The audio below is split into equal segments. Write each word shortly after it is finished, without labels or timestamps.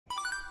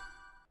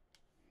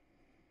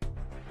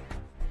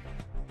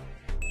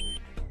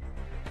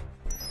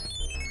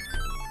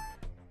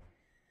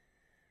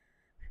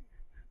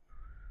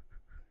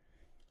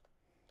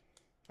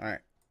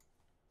Alright.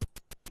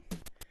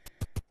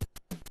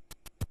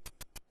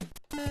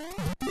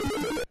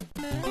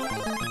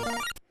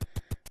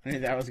 I knew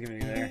that was gonna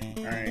be there.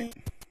 Alright.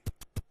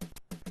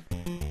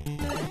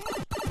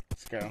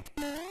 Let's go.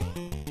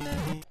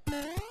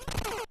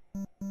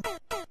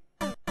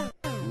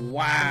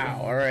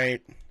 Wow,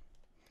 alright.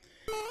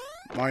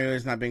 Mario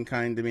has not been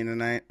kind to me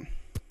tonight.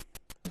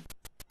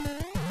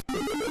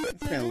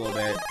 It's been a little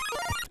bit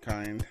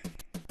kind.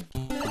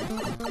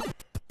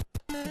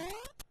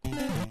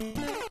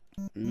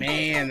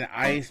 Man, the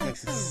ice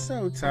makes it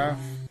so tough.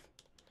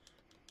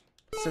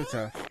 So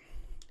tough.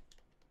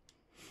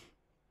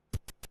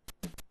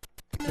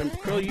 So,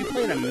 Krill, you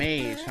played a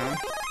mage, huh?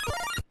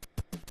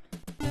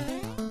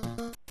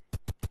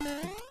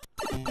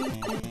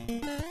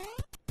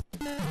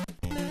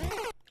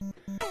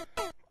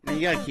 Man,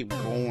 you gotta keep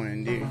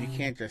going, dude. You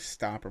can't just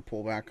stop or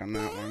pull back on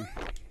that one.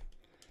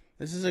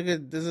 This is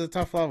a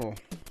tough level.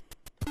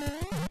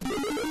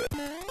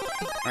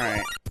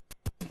 Alright.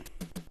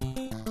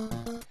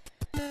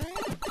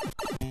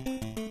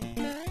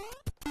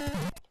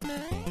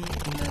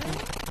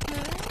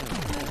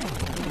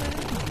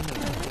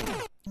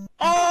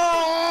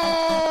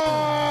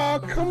 Oh,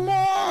 come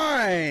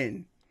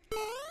on!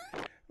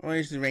 Oh,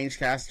 he's the range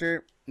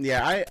caster.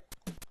 Yeah,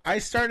 I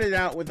started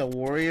out with a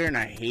warrior and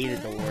I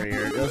hated the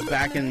warrior. It was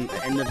back in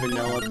the end of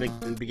vanilla,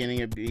 the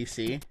beginning of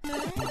BC.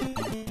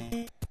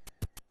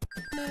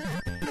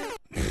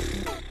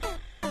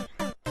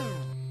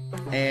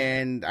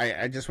 And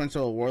I just went to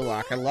a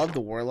warlock. I love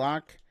the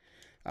warlock.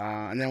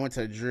 And then went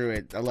to a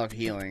druid. I love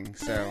healing,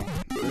 so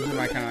those are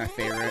my kind of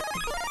favorite.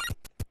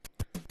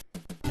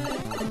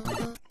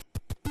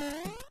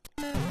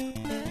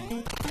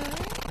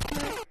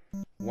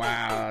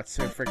 Wow, it's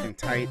so freaking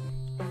tight.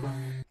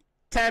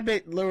 Tad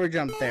bit lower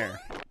jump there.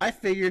 I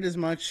figured as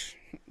much.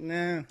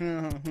 Nah.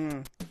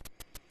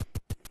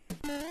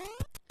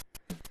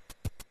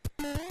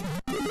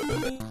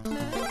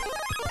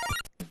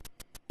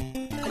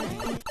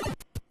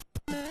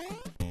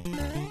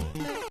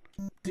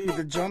 Dude,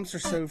 the jumps are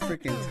so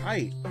freaking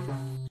tight.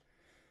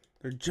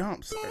 Their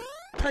jumps are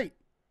tight.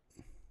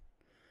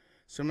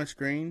 So much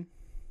green.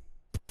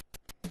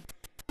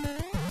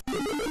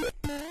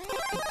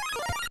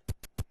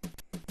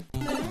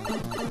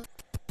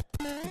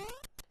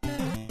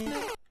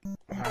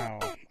 Wow.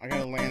 I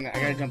gotta land that. I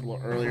gotta jump a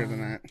little earlier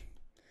than that.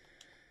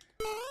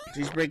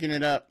 She's breaking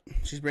it up.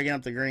 She's breaking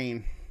up the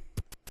green.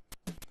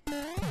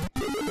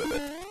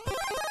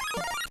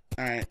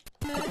 Alright.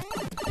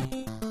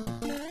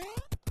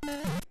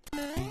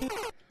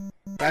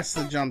 That's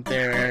the jump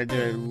there. I gotta do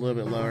it a little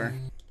bit lower.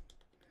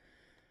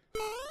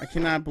 I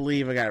cannot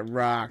believe I got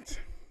rocked.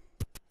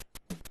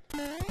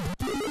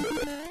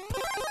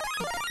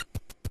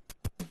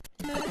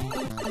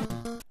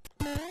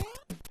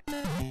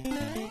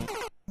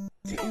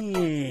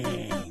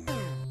 Dang.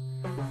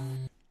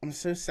 I'm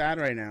so sad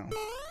right now.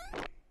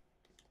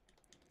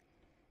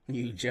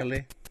 You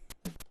jelly.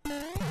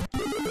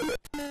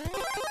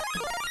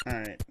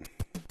 Alright.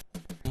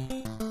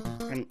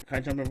 Can I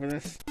jump over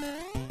this?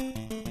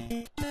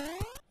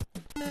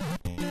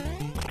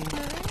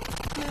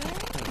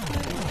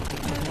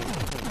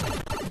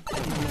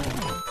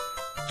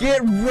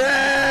 Get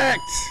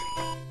wrecked!